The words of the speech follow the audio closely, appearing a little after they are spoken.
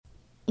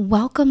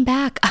Welcome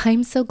back.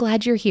 I'm so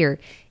glad you're here.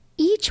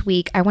 Each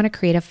week, I want to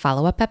create a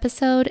follow-up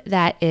episode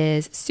that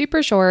is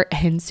super short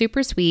and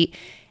super sweet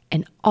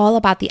and all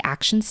about the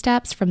action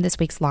steps from this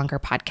week's longer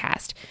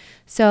podcast.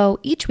 So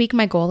each week,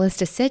 my goal is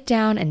to sit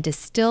down and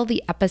distill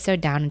the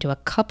episode down into a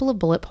couple of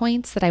bullet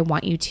points that I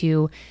want you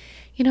to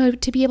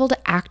be able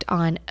to act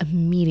on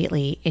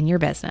immediately in your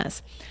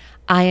business.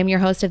 I am your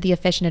host of The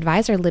Efficient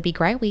Advisor, Libby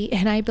Greiwe,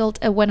 and I built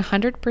a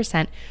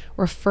 100%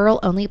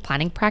 referral-only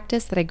planning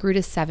practice that I grew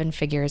to 7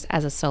 figures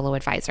as a solo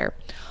advisor,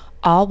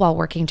 all while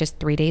working just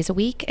 3 days a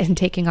week and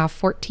taking off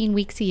 14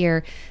 weeks a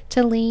year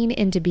to lean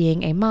into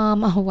being a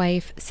mom, a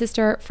wife,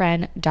 sister,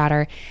 friend,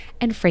 daughter,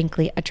 and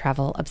frankly, a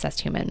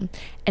travel-obsessed human.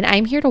 And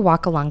I'm here to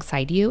walk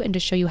alongside you and to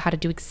show you how to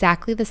do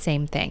exactly the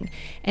same thing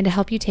and to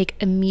help you take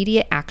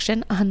immediate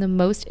action on the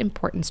most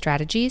important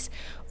strategies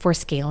for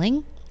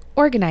scaling,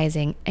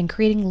 organizing, and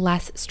creating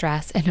less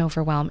stress and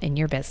overwhelm in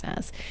your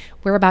business.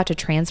 We're about to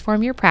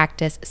transform your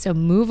practice, so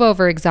move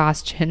over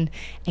exhaustion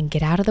and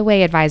get out of the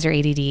way, Advisor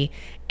ADD.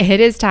 It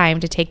is time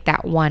to take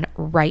that one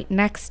right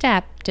next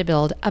step to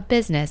build a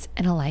business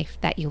and a life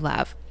that you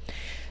love.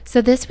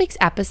 So this week's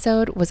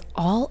episode was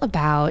all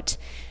about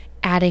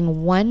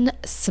adding one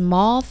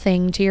small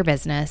thing to your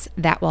business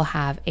that will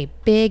have a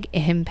big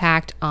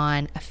impact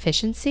on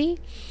efficiency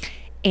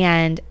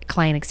and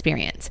client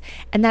experience.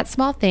 And that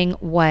small thing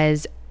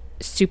was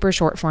super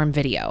short form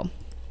video.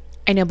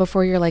 I know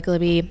before you're like,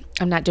 Libby,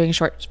 I'm not doing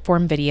short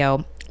form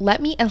video.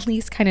 Let me at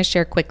least kind of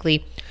share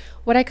quickly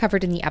what I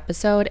covered in the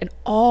episode and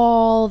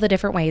all the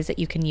different ways that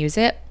you can use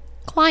it,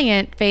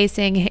 client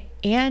facing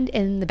and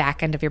in the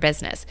back end of your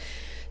business.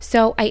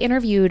 So I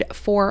interviewed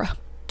 4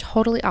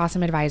 totally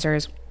awesome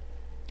advisors.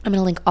 I'm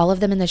going to link all of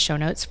them in the show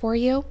notes for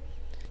you.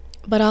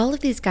 But all of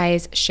these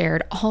guys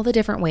shared all the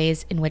different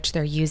ways in which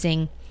they're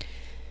using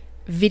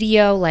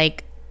video,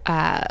 like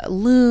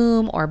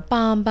Loom or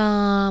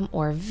BombBomb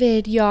or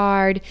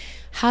Vidyard,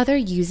 how they're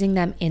using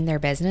them in their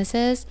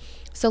businesses.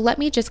 So let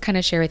me just kind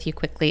of share with you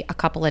quickly a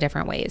couple of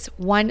different ways.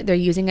 One, they're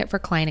using it for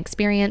client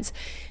experience.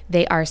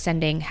 They are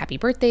sending happy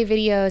birthday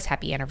videos,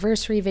 happy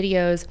anniversary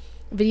videos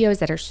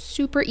that are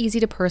super easy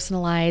to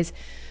personalize,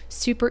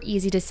 super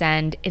easy to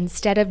send.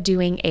 Instead of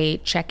doing a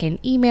check-in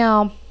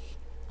email,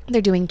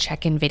 they're doing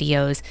check-in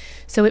videos.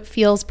 So it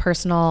feels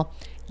personal.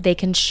 They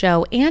can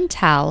show and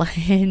tell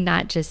and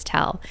not just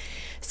tell.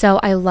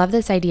 So I love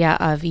this idea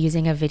of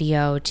using a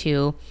video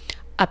to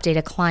update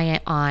a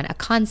client on a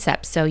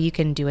concept. So you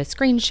can do a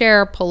screen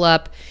share, pull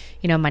up,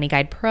 Money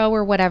Guide Pro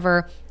or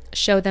whatever,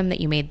 show them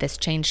that you made this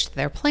change to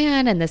their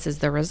plan and this is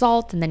the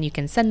result. And then you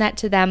can send that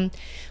to them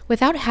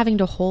without having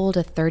to hold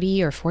a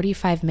 30 or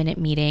 45 minute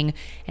meeting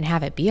and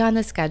have it be on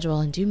the schedule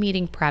and do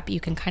meeting prep.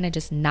 You can kind of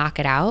just knock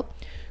it out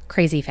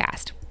crazy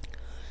fast.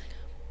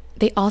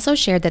 They also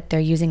shared that they're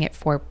using it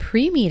for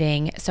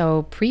pre-meeting.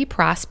 So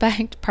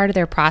pre-prospect, part of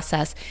their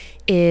process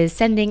is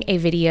sending a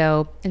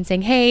video and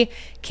saying, hey,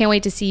 can't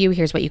wait to see you.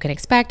 Here's what you can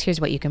expect.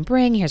 Here's what you can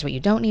bring. Here's what you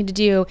don't need to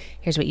do.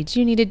 Here's what you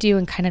do need to do.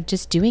 And kind of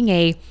just doing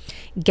a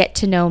get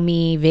to know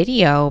me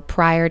video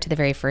prior to the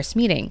very first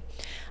meeting.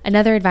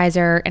 Another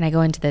advisor, and I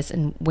go into this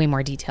in way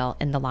more detail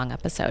in the long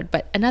episode,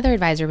 but another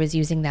advisor was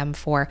using them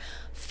for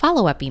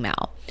follow-up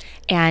email.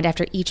 And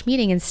after each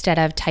meeting, instead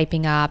of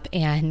typing up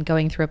and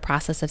going through a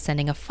process of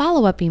sending a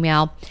follow-up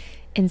email,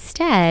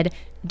 instead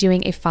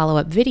doing a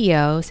follow-up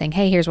video saying,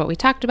 hey, here's what we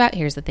talked about.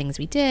 Here's the things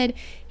we did.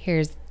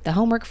 Here's the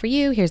homework for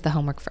you. Here's the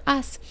homework for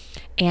us.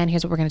 And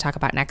here's what we're going to talk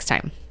about next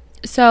time.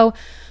 So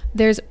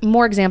there's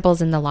more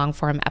examples in the long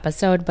form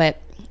episode, but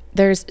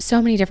there's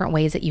so many different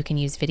ways that you can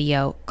use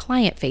video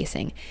client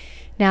facing.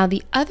 Now,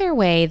 the other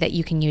way that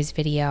you can use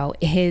video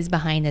is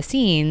behind the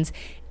scenes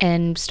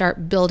and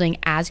start building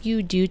as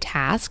you do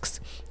tasks,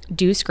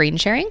 do screen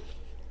sharing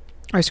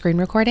or screen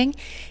recording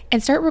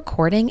and start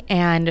recording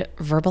and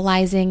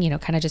verbalizing,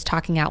 kind of just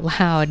talking out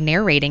loud,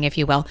 narrating, if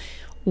you will,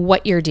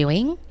 what you're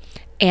doing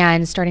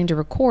and starting to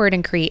record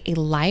and create a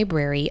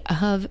library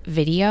of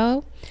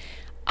video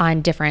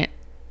on different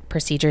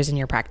procedures in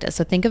your practice.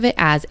 So think of it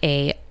as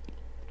a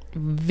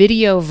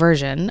video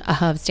version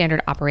of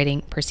standard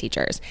operating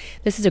procedures.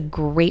 This is a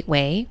great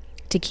way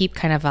to keep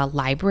kind of a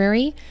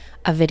library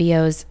of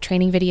videos,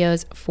 training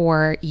videos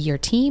for your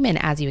team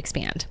and as you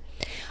expand.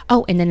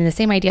 Oh, and then in the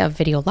same idea of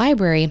video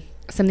library,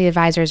 some of the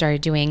advisors are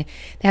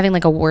having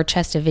like a war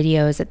chest of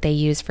videos that they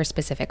use for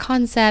specific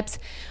concepts,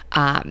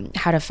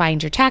 how to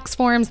find your tax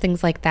forms,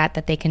 things like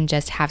that they can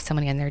just have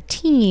somebody on their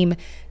team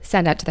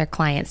send out to their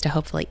clients to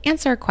hopefully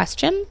answer a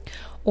question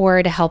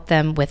or to help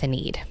them with a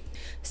need.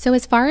 So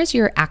as far as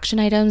your action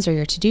items or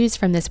your to-dos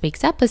from this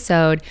week's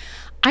episode,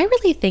 I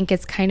really think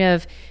it's kind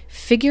of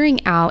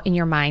figuring out in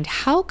your mind,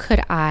 how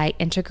could I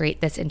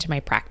integrate this into my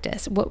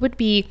practice? What would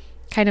be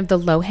kind of the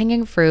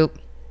low-hanging fruit,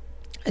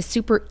 a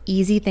super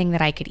easy thing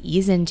that I could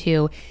ease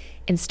into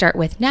and start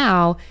with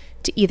now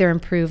to either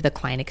improve the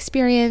client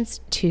experience,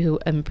 to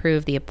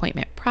improve the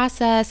appointment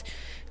process,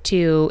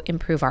 to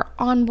improve our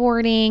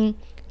onboarding,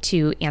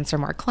 to answer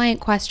more client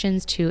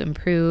questions, to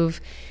improve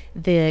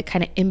the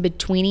kind of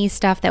in-betweeny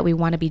stuff that we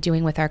want to be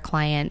doing with our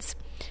clients,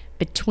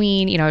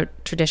 between,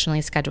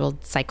 traditionally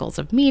scheduled cycles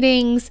of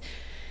meetings.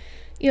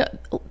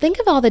 Think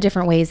of all the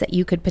different ways that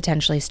you could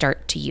potentially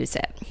start to use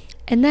it.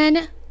 And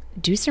then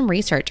do some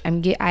research.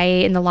 In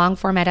the long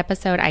format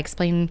episode, I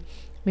explain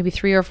maybe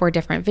 3 or 4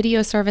 different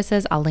video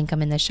services. I'll link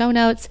them in the show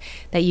notes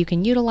that you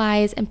can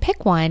utilize, and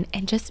pick one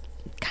and just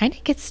kind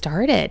of get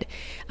started.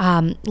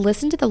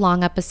 Listen to the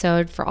long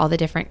episode for all the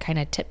different kind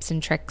of tips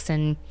and tricks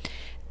and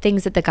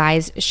things that the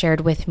guys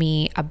shared with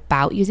me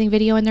about using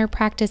video in their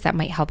practice that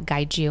might help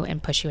guide you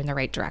and push you in the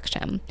right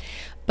direction.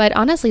 But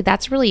honestly,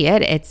 that's really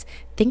it. It's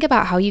think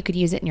about how you could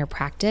use it in your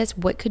practice.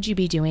 What could you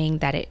be doing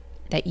that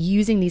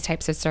using these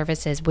types of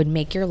services would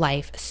make your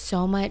life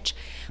so much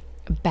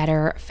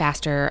better,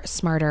 faster,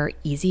 smarter,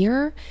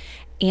 easier,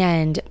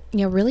 and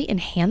really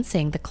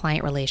enhancing the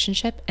client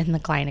relationship and the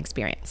client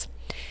experience.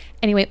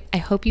 Anyway, I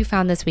hope you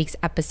found this week's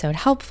episode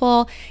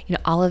helpful.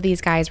 All of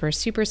these guys were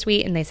super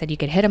sweet, and they said you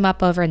could hit them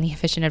up over in the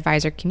Efficient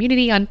Advisor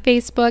community on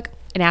Facebook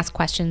and ask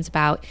questions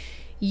about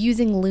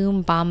using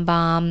Loom,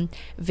 BombBomb,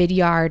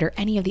 Vidyard, or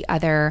any of the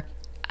other,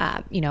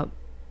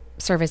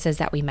 services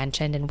that we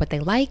mentioned and what they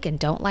like and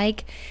don't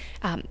like.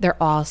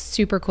 They're all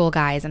super cool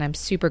guys, and I'm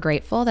super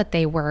grateful that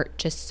they were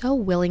just so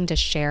willing to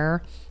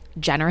share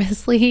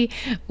generously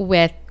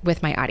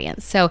with my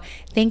audience. So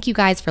thank you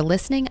guys for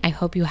listening. I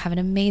hope you have an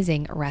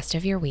amazing rest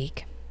of your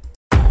week.